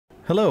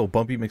Hello,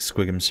 Bumpy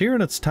McSquigums here,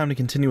 and it's time to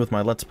continue with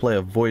my Let's Play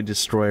of Void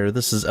Destroyer.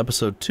 This is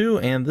episode 2,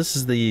 and this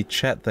is the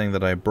chat thing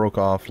that I broke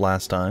off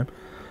last time.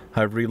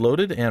 I've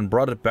reloaded and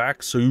brought it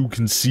back so you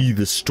can see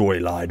the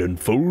storyline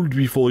unfold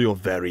before your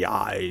very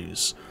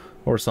eyes.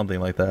 Or something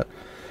like that.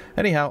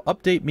 Anyhow,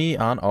 update me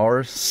on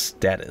our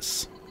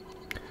status.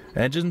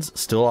 Engines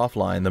still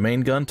offline. The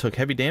main gun took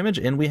heavy damage,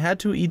 and we had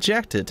to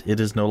eject it. It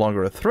is no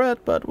longer a threat,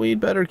 but we'd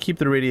better keep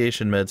the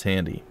radiation meds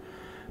handy.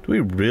 Do we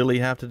really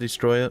have to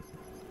destroy it?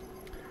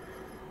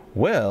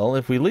 Well,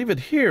 if we leave it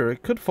here,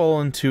 it could fall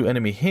into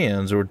enemy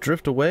hands or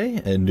drift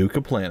away and nuke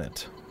a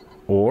planet.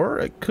 Or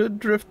it could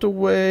drift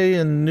away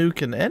and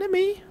nuke an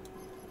enemy?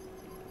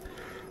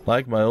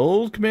 Like my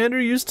old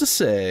commander used to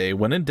say,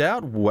 when in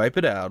doubt, wipe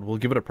it out. We'll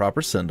give it a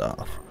proper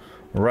send-off.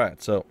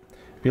 Alright, so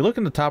if you look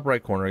in the top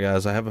right corner,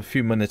 guys, I have a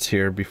few minutes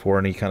here before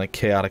any kind of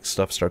chaotic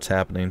stuff starts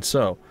happening.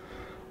 So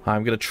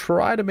I'm going to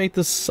try to make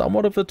this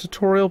somewhat of a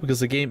tutorial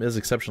because the game is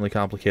exceptionally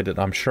complicated.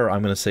 I'm sure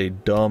I'm going to say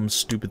dumb,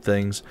 stupid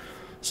things.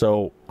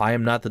 So, I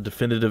am not the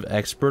definitive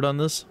expert on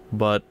this,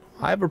 but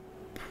I have a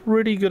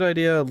pretty good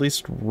idea, at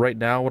least right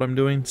now, what I'm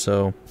doing,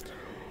 so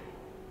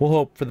we'll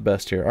hope for the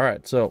best here.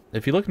 Alright, so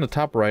if you look in the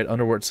top right,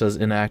 under where it says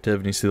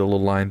inactive, and you see the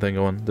little line thing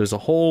going, there's a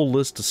whole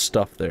list of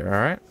stuff there,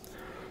 alright?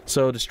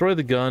 So, destroy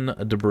the gun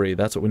debris,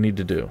 that's what we need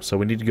to do. So,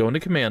 we need to go into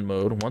command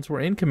mode. Once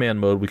we're in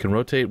command mode, we can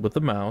rotate with the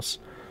mouse.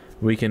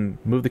 We can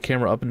move the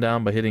camera up and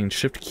down by hitting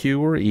Shift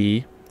Q or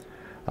E.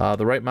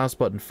 The right mouse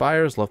button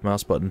fires, left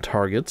mouse button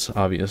targets,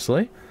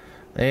 obviously.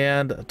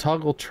 And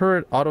toggle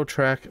turret auto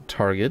track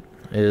target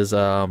is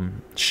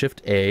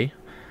Shift A,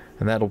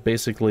 and that'll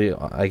basically,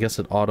 I guess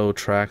it auto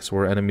tracks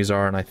where enemies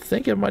are, and I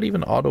think it might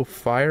even auto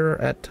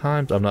fire at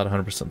times. I'm not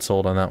 100%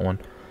 sold on that one.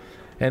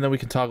 And then we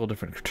can toggle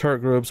different turret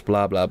groups,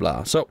 blah blah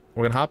blah. So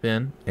we're gonna hop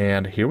in,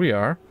 and here we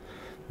are.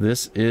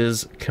 This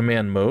is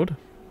command mode,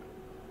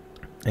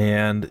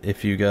 and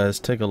if you guys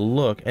take a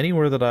look,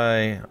 anywhere that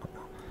I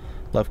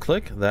left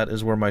click, that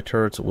is where my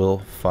turrets will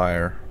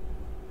fire.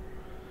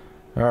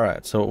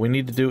 Alright, so what we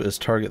need to do is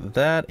target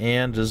that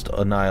and just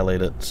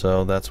annihilate it.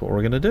 So that's what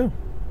we're going to do.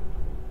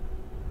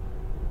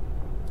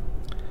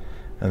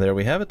 And there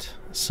we have it.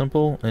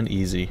 Simple and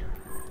easy.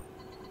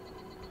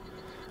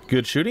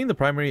 Good shooting. The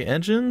primary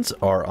engines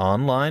are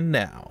online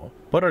now,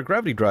 but our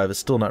gravity drive is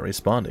still not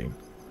responding.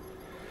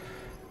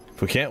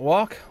 If we can't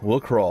walk, we'll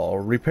crawl.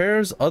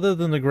 Repairs other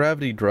than the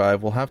gravity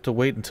drive will have to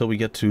wait until we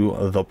get to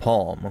the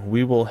Palm.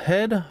 We will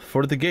head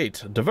for the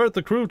gate. Divert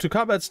the crew to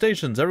combat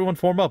stations. Everyone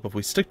form up. If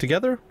we stick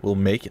together, we'll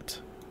make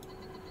it.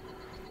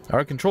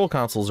 Our control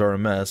consoles are a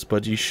mess,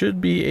 but you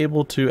should be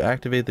able to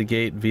activate the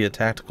gate via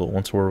tactical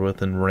once we're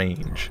within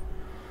range.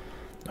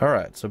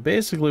 Alright, so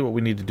basically what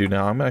we need to do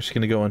now, I'm actually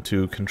going to go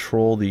into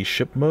control the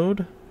ship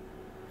mode.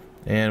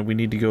 And we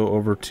need to go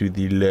over to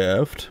the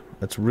left.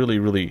 That's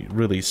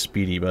really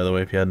speedy, by the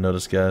way, if you hadn't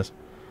noticed, guys.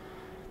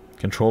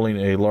 Controlling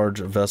a large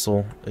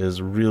vessel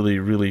is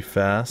really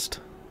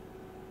fast.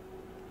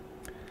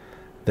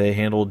 They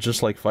handle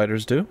just like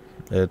fighters do.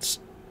 It's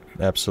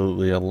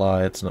absolutely a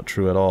lie. It's not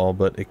true at all,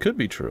 but it could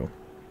be true.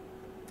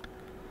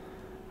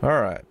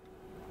 Alright.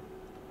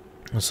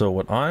 So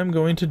what I'm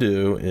going to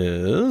do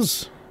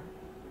is...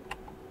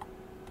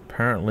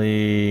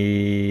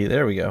 apparently...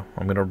 there we go.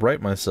 I'm going to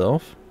right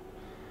myself.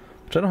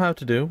 Which I don't have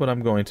to do, but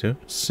I'm going to,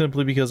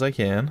 simply because I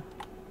can.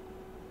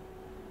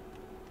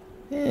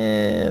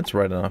 It's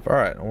right enough.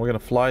 Alright, we're going to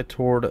fly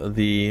toward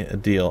the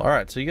deal.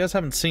 Alright, so you guys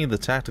haven't seen the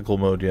tactical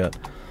mode yet.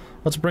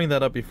 Let's bring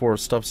that up before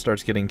stuff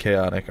starts getting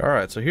chaotic.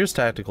 Alright, so here's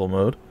tactical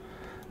mode.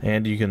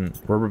 And you can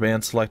rubber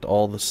band select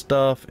all the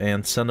stuff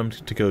and send them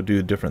to go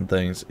do different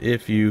things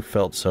if you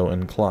felt so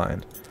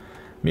inclined.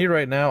 Me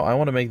right now, I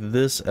want to make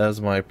this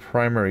as my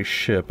primary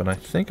ship, and I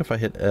think if I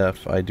hit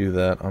F, I do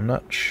that. I'm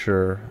not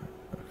sure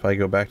if I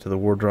go back to the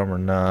war drum or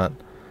not.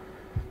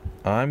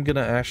 I'm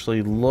gonna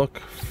actually look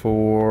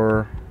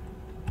for...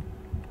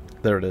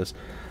 there it is.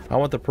 I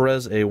want the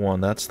Perez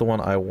A1. That's the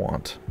one I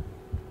want.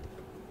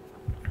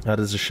 That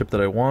is the ship that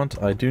I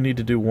want. I do need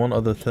to do one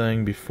other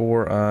thing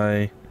before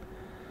I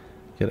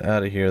get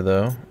out of here,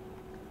 though.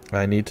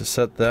 I need to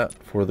set that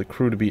for the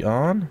crew to be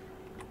on.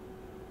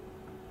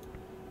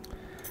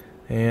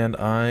 And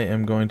I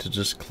am going to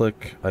just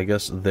click, I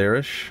guess,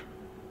 there-ish.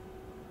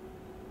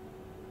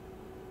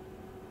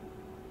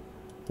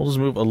 We'll just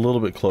move a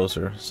little bit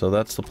closer, so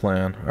that's the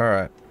plan.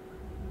 Alright.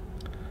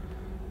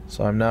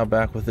 So I'm now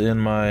back within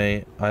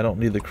my... I don't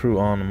need the crew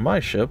on my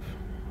ship,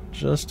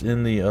 just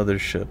in the other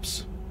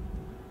ships.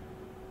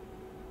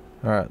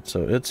 Alright,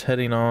 so it's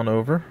heading on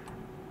over.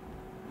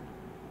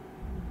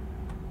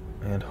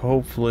 And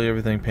hopefully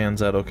everything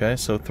pans out okay.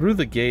 So through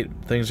the gate,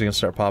 things are going to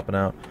start popping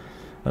out.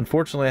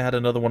 Unfortunately, I had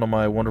another one of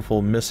my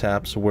wonderful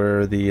mishaps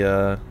where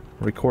the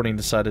recording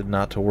decided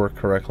not to work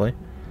correctly.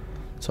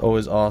 It's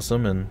always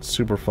awesome and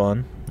super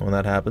fun when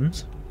that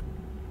happens.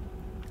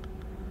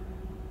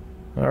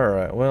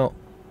 Alright, well,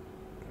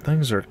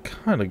 things are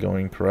kind of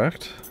going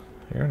correct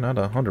here, not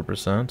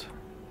 100%.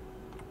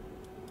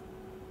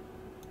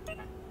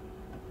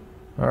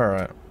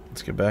 Alright,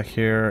 let's get back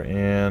here,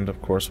 and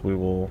of course we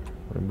will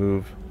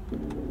remove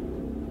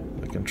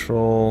the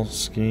control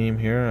scheme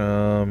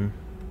here.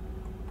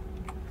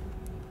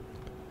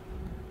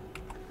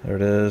 There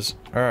it is.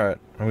 Alright,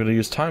 I'm going to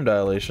use time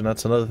dilation.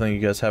 That's another thing you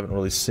guys haven't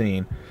really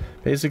seen.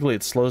 Basically,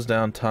 it slows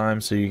down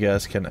time so you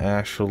guys can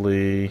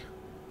actually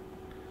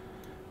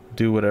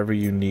do whatever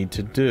you need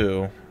to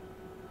do.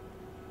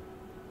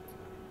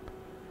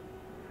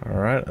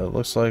 Alright, it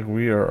looks like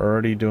we are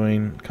already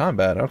doing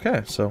combat.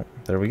 Okay, so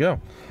there we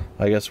go.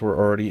 I guess we're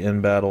already in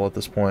battle at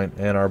this point,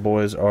 and our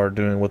boys are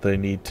doing what they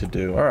need to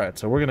do. Alright,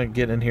 so we're going to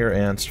get in here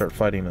and start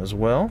fighting as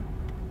well.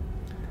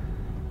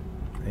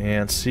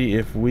 And see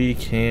if we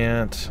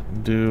can't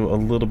do a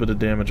little bit of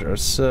damage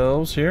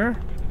ourselves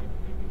here.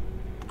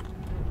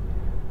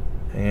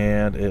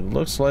 And it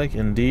looks like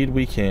indeed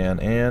we can.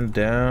 And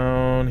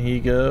down he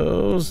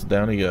goes.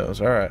 Down he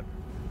goes. Alright.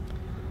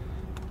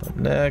 Up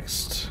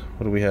next,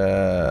 what do we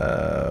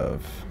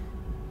have?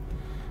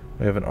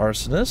 We have an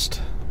arsonist.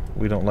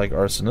 We don't like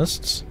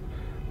arsonists.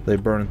 They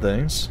burn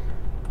things.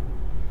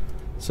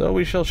 So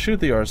we shall shoot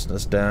the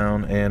arsonist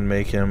down and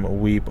make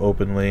him weep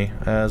openly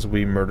as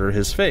we murder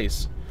his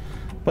face.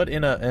 But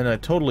in a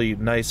totally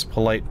nice,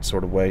 polite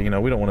sort of way. You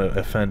know, we don't want to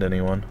offend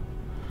anyone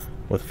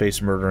with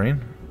face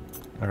murdering.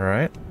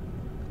 Alright.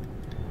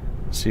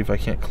 See if I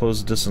can't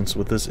close distance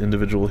with this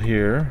individual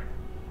here.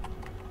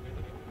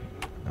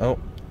 Oh,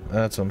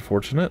 that's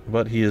unfortunate,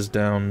 but he is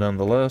down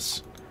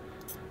nonetheless.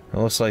 It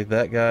looks like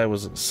that guy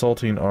was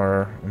assaulting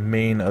our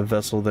main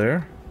vessel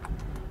there.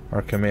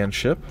 Our command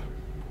ship.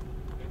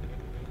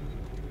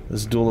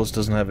 This duelist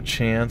doesn't have a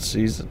chance.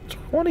 He's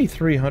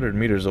 2,300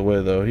 meters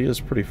away, though. He is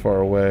pretty far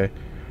away.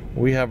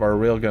 We have our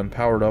railgun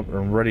powered up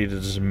and ready to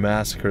just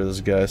massacre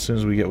this guy as soon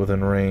as we get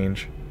within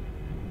range.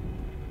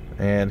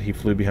 And he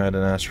flew behind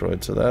an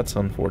asteroid, so that's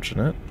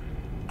unfortunate.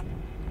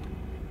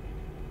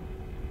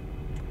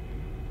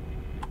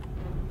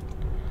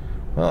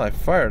 Well, I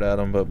fired at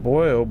him, but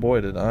boy, oh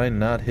boy, did I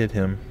not hit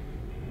him.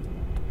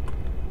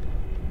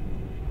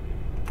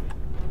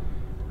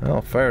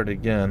 Well, fired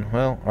again.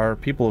 Well, our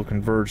people have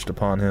converged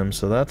upon him,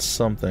 so that's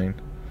something.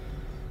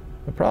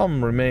 The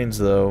problem remains,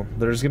 though,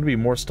 there's going to be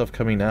more stuff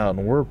coming out,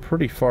 and we're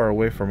pretty far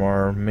away from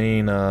our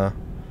main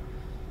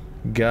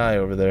guy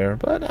over there.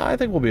 But I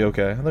think we'll be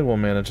okay. I think we'll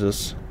manage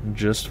this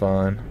just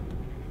fine.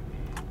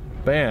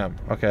 Bam!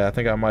 Okay, I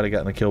think I might have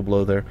gotten a kill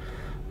blow there.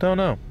 Don't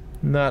know.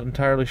 Not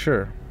entirely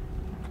sure.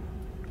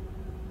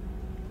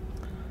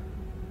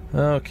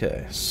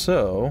 Okay,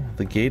 so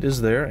the gate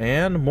is there,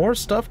 and more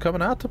stuff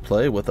coming out to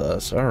play with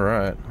us.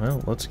 Alright,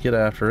 well, let's get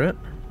after it.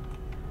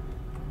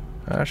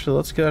 Actually,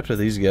 let's get after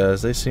these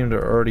guys. They seem to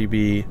already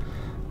be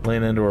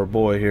laying into our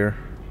boy here.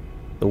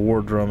 The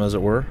war drum, as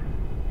it were.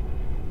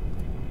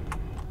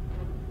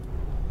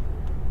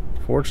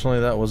 Fortunately,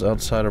 that was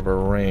outside of our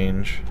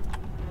range.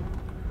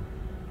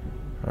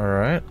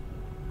 Alright.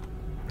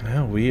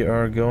 Well, we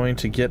are going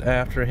to get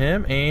after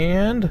him,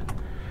 and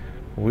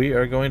we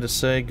are going to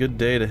say good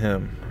day to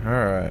him.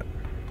 Alright.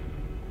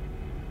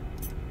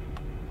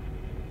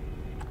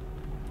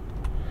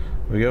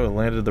 We go,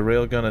 landed the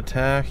railgun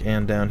attack,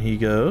 and down he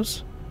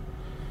goes.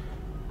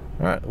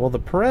 Alright, well the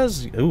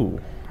Perez...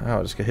 Ooh, ow,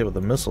 I just got hit with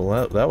a missile.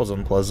 That was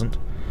unpleasant.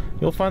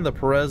 You'll find the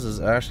Perez is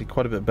actually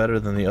quite a bit better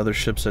than the other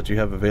ships that you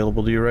have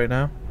available to you right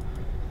now.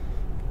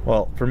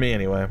 Well, for me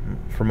anyway.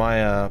 For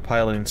my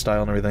piloting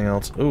style and everything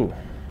else. Ooh,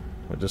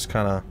 we just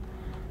kind of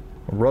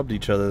rubbed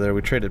each other there.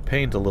 We traded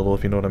paint a little,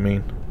 if you know what I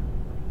mean.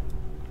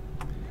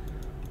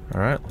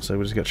 Alright, looks like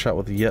we just got shot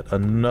with yet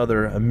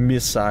another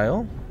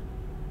missile.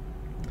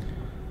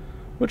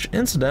 Which,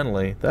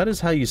 incidentally, that is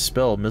how you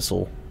spell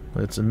missile.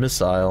 It's a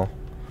missile.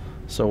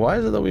 So why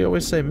is it that we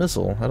always say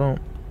missile? I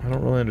don't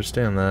really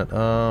understand that.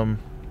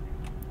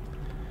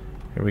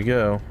 Here we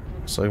go.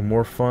 Looks like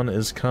more fun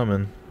is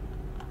coming.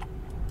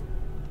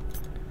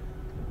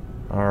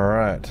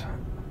 Alright.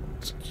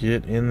 Let's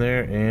get in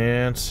there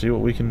and see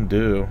what we can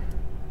do.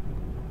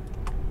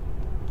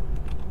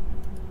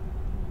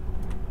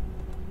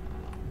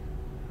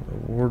 The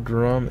war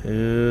drum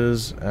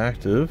is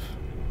active.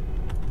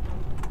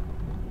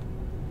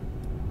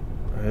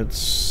 It's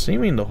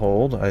seeming to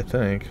hold, I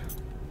think.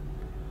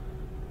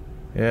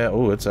 Yeah,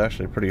 oh, it's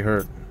actually pretty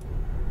hurt.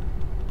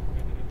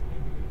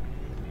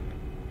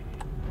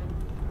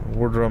 The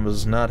war drum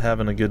is not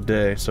having a good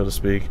day, so to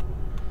speak.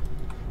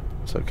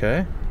 It's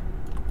okay.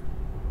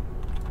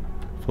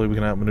 Hopefully we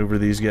can outmaneuver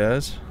these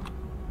guys.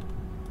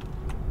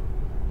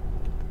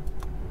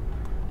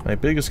 My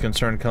biggest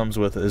concern comes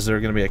with, is there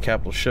going to be a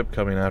capital ship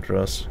coming after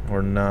us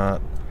or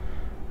not?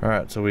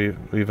 Alright, so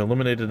we've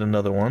eliminated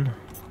another one.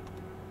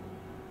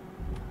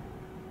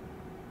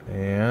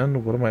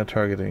 And what am I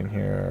targeting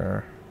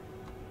here?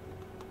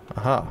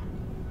 Aha.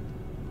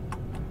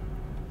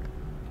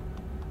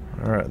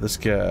 Alright, this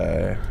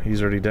guy,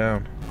 he's already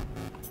down.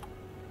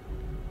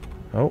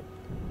 Oh.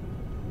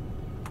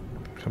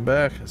 Come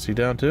back. Is he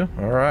down too?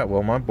 Alright,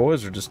 well my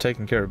boys are just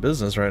taking care of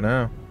business right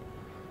now.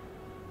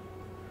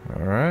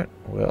 Alright,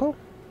 well,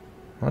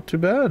 not too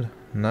bad.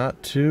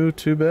 Not too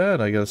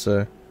bad, I gotta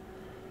say.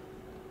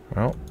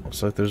 Well,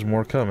 looks like there's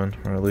more coming,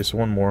 or at least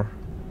one more.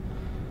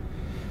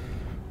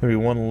 Maybe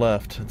one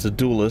left. It's a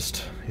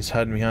duelist. He's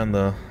hiding behind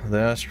the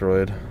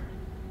asteroid.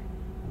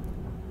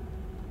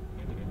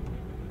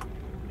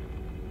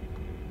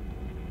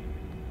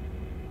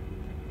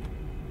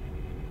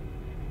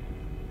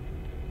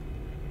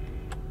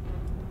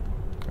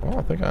 Oh,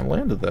 I think I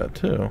landed that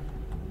too.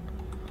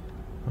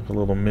 Like a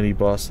little mini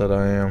boss that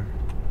I am.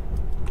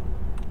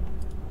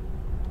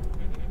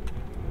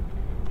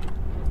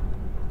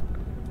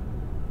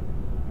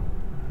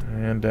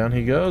 And down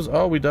he goes.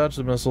 Oh, we dodged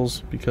the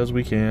missiles because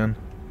we can.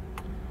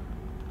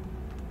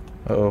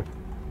 Uh-oh.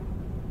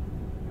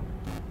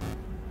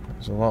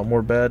 There's a lot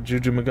more bad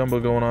juju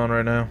magumbo going on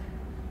right now.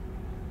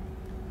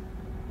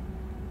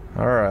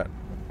 Alright.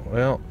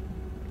 Well,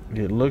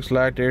 it looks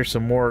like there's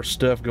some more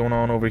stuff going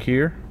on over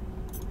here.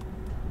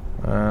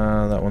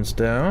 That one's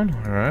down.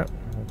 Alright.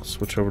 We'll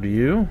switch over to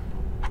you.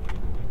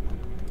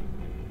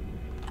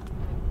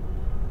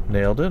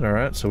 Nailed it.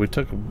 Alright. So we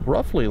took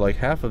roughly like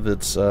half of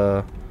its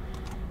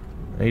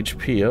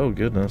HP. Oh,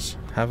 goodness.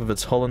 Half of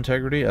its hull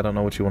integrity? I don't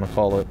know what you want to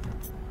call it.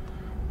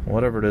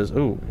 Whatever it is.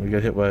 Ooh, we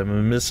got hit by a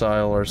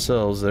missile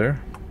ourselves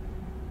there.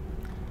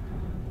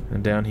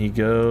 And down he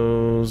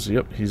goes.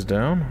 Yep, he's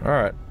down.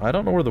 Alright, I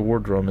don't know where the war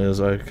drum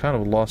is. I kind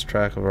of lost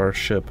track of our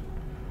ship.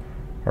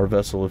 Our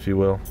vessel, if you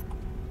will.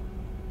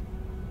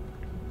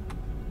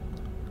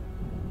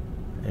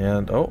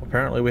 And, oh,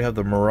 apparently we have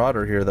the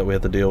Marauder here that we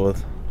have to deal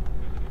with.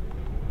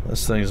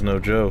 This thing's no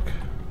joke.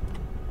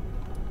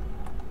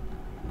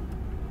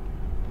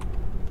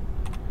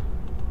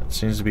 It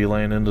seems to be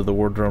laying into the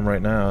war drum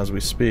right now as we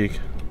speak.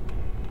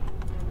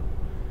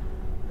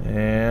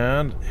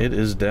 And it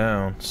is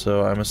down,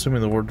 so I'm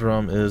assuming the war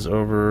drum is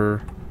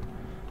over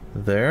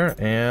there,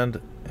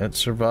 and it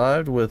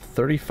survived with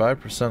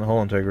 35%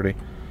 hull integrity.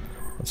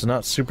 It's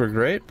not super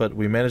great, but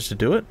we managed to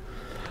do it.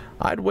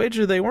 I'd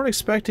wager they weren't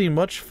expecting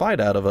much fight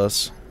out of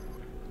us.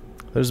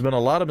 There's been a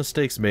lot of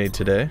mistakes made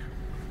today.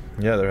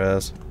 Yeah, there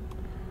has.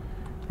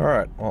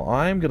 Alright, well,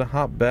 I'm gonna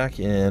hop back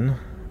in.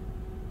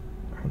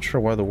 I'm not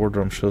sure why the war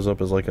drum shows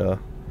up as like a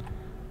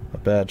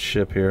bad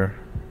ship here.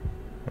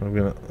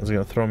 Is it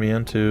gonna throw me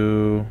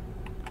into...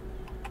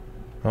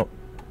 Oh,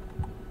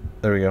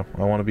 there we go.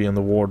 I want to be in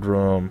the war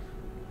drum.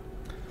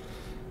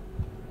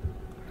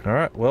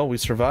 Alright, well, we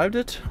survived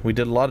it. We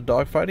did a lot of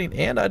dogfighting,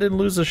 and I didn't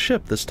lose a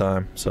ship this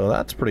time, so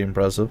that's pretty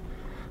impressive.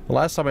 The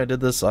last time I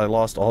did this, I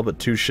lost all but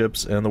 2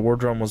 ships, and the war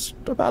drum was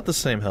about the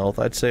same health.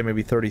 I'd say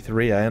maybe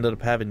 33. I ended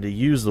up having to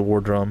use the war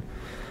drum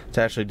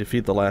to actually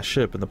defeat the last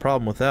ship, and the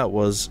problem with that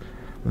was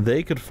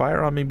they could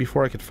fire on me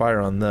before I could fire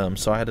on them,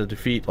 so I had to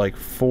defeat like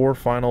 4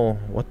 final...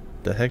 What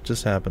the heck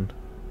just happened?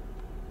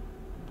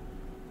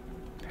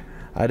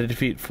 I had to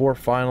defeat 4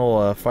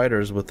 final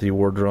fighters with the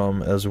war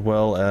drum, as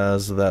well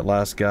as that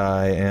last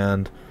guy,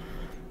 and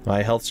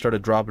my health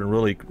started dropping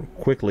really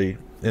quickly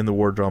in the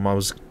war drum. I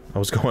was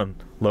going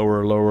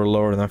lower, lower,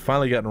 lower, and I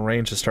finally got in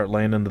range to start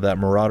laying into that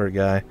Marauder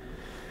guy.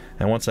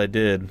 And once I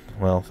did,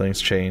 well,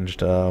 things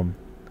changed.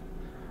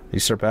 He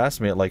surpassed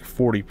me at like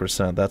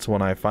 40%. That's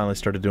when I finally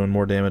started doing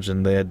more damage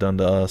than they had done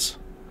to us.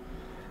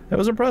 It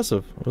was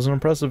impressive. It was an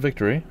impressive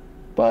victory.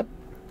 But,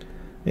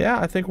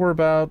 yeah, I think we're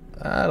about,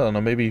 I don't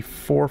know, maybe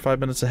 4 or 5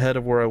 minutes ahead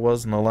of where I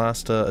was in the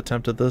last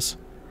attempt at this.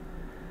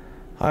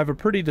 I have a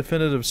pretty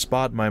definitive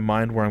spot in my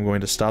mind where I'm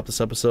going to stop this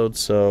episode,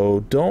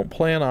 so don't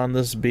plan on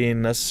this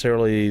being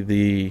necessarily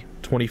the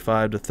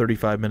 25 to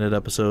 35 minute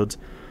episodes.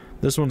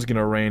 This one's going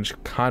to range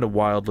kind of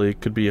wildly.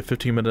 It could be a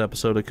 15-minute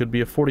episode. It could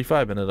be a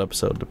 45-minute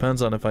episode.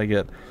 Depends on if I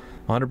get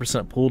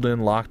 100% pulled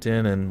in, locked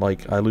in, and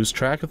like I lose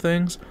track of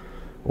things,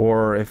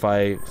 or if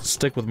I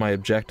stick with my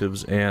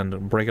objectives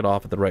and break it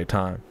off at the right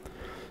time.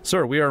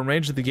 Sir, we are in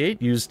range of the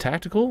gate. Use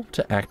tactical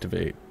to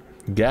activate.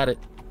 Got it.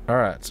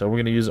 Alright, so we're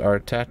going to use our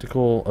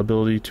tactical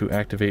ability to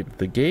activate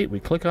the gate. We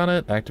click on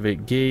it,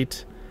 activate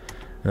gate,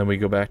 and then we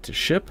go back to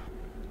ship.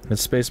 And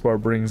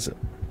spacebar brings...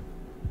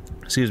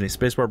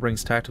 Spacebar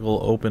brings tactical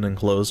open and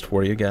closed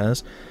for you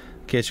guys,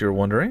 in case you're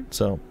wondering.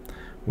 So,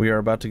 we are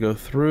about to go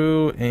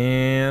through,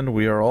 and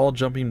we are all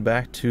jumping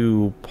back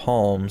to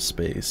Palm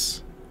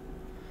Space.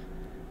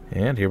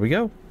 And here we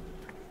go.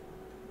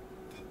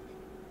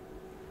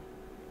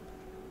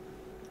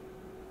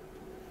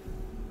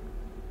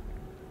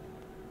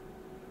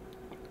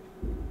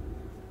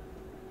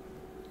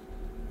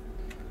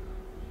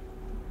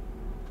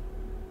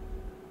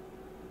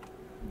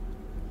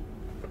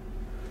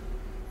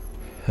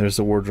 There's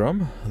the war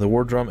drum. The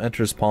war drum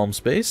enters Palm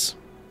Space.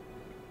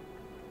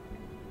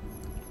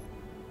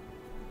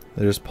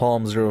 There's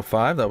Palm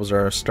 05. That was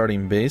our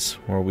starting base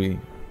where we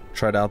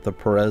tried out the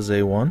Perez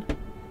A1.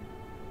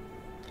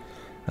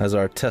 As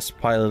our test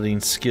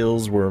piloting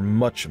skills were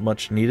much,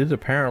 much needed.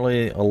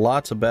 Apparently,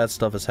 lots of bad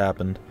stuff has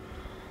happened.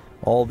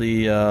 All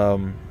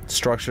the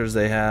structures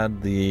they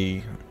had,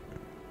 the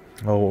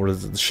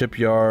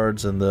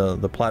shipyards and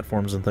the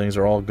platforms and things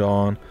are all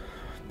gone.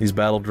 These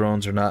battle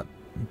drones are not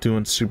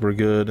doing super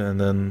good, and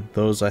then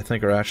those I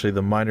think are actually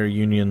the minor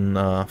Union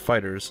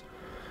fighters.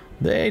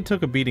 They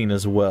took a beating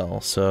as well,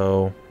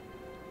 so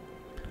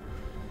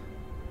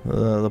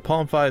The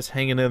Palm 5's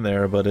hanging in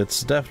there, but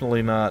it's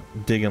definitely not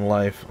digging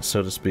life,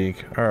 so to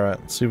speak. Alright,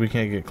 let's see if we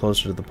can't get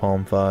closer to the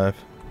Palm 5.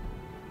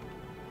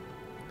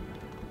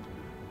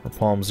 Or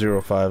Palm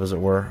 05, as it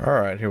were.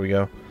 Alright, here we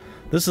go.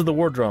 This is the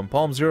War Drum.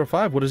 Palm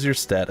 05, what is your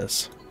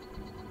status?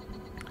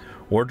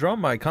 War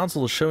Drum, my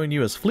console is showing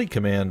you as Fleet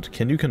Command.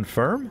 Can you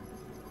confirm?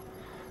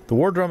 The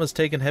War Drum has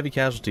taken heavy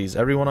casualties.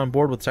 Everyone on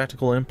board with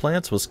tactical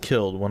implants was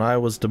killed. When I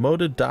was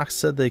demoted, Doc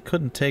said they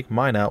couldn't take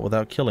mine out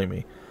without killing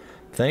me.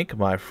 Thank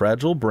my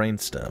fragile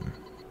brainstem.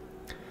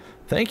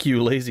 Thank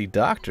you, lazy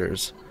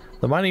doctors.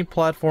 The mining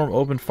platform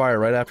opened fire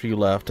right after you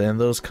left, and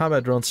those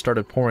combat drones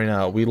started pouring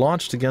out. We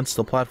launched against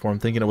the platform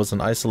thinking it was an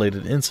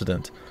isolated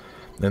incident.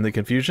 In the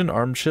confusion,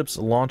 armed ships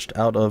launched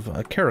out of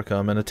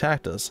Caricum and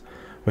attacked us.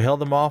 We held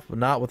them off, but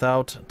not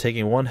without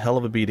taking one hell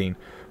of a beating.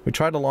 We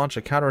tried to launch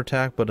a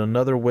counterattack, but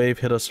another wave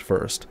hit us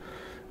first.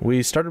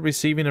 We started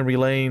receiving and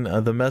relaying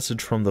the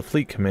message from the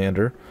fleet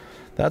commander.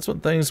 That's when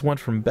things went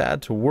from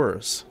bad to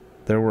worse.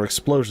 There were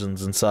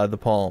explosions inside the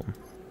Palm.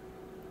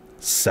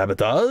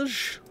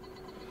 Sabotage?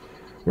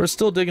 We're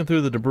still digging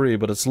through the debris,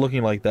 but it's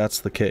looking like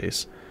that's the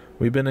case.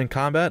 We've been in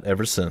combat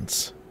ever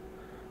since.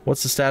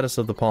 What's the status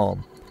of the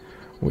Palm?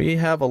 We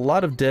have a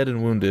lot of dead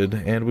and wounded,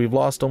 and we've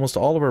lost almost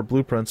all of our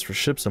blueprints for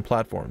ships and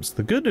platforms.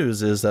 The good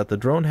news is that the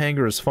drone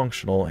hangar is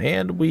functional,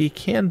 and we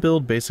can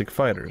build basic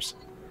fighters.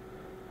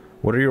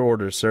 What are your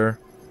orders, sir?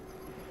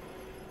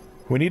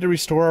 We need to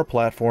restore our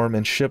platform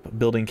and ship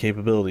building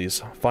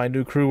capabilities. Find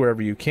new crew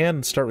wherever you can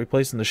and start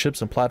replacing the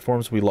ships and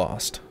platforms we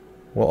lost.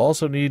 We'll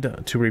also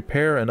need to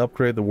repair and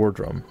upgrade the War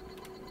Drum.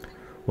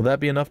 Will that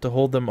be enough to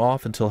hold them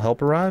off until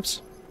help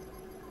arrives?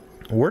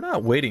 We're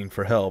not waiting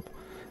for help.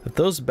 If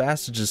those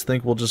bastards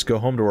think we'll just go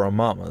home to our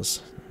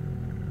mamas,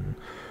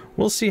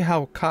 we'll see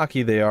how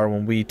cocky they are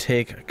when we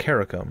take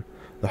Caricum.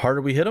 The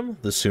harder we hit them,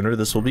 the sooner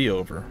this will be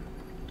over.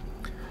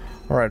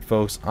 Alright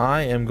folks,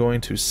 I am going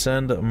to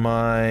send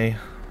my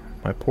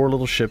poor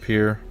little ship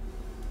here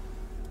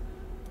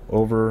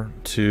over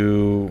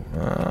to...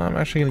 I'm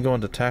actually going to go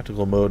into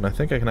tactical mode, and I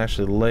think I can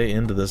actually lay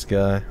into this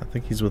guy. I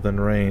think he's within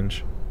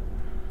range.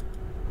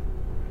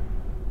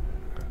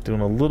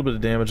 Doing a little bit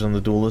of damage on the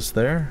duelist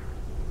there.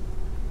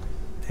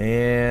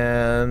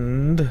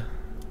 And...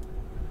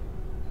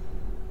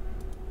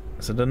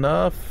 is it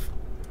enough?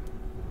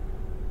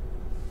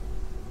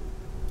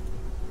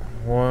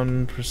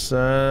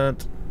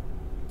 1%.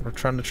 We're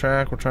trying to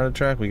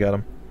track, we got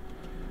him.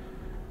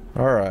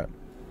 Alright.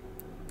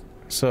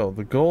 So,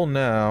 the goal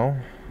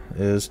now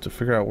is to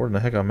figure out where the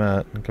heck I'm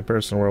at in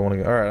comparison to where I want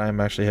to go. Alright, I'm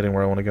actually heading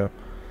where I want to go.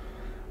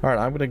 Alright,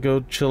 I'm going to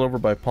go chill over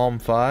by Palm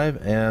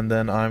 5, and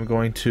then I'm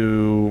going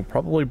to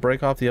probably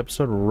break off the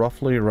episode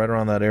roughly right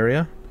around that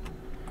area.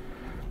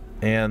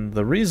 And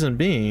the reason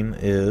being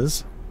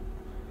is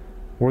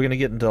we're going to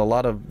get into a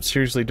lot of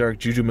seriously dark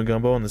juju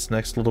magumbo in this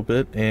next little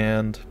bit,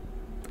 and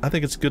I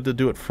think it's good to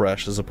do it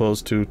fresh as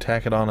opposed to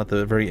tack it on at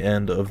the very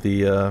end of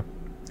the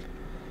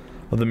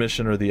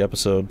mission or the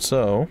episode.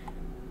 So,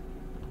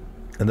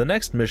 in the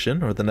next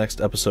mission, or the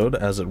next episode,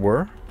 as it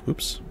were,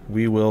 oops,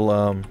 we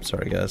will,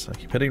 sorry guys, I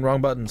keep hitting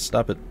wrong buttons,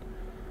 stop it.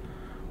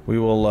 We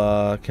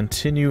will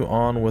continue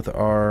on with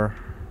our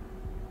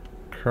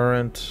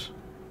current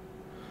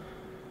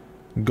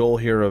goal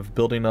here of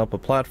building up a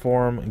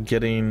platform,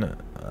 getting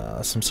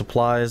some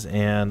supplies,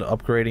 and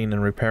upgrading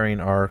and repairing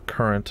our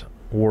current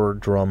War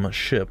Drum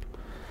ship.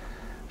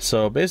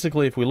 So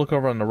basically, if we look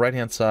over on the right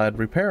hand side,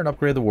 repair and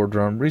upgrade the War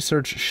Drum,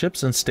 research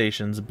ships and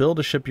stations, build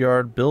a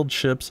shipyard, build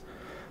ships,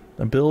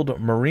 build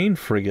marine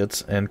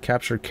frigates, and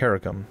capture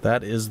Caricum.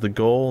 That is the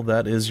goal.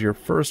 That is your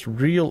first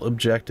real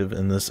objective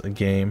in this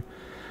game.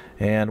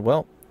 And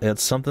well,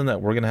 it's something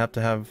that we're going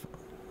to have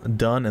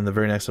done in the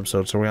very next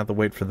episode, so we're going to have to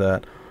wait for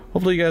that.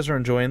 Hopefully you guys are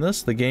enjoying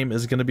this. The game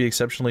is going to be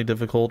exceptionally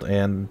difficult,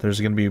 and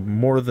there's going to be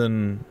more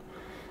than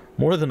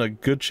a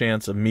good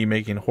chance of me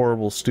making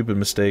horrible, stupid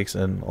mistakes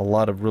and a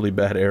lot of really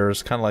bad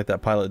errors, kind of like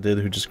that pilot did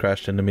who just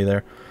crashed into me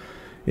there.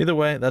 Either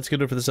way, that's going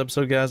to do it for this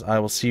episode, guys. I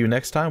will see you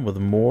next time with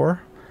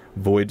more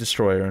Void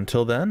Destroyer.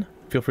 Until then,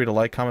 feel free to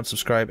like, comment,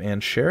 subscribe,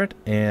 and share it,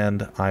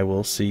 and I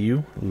will see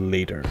you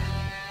later.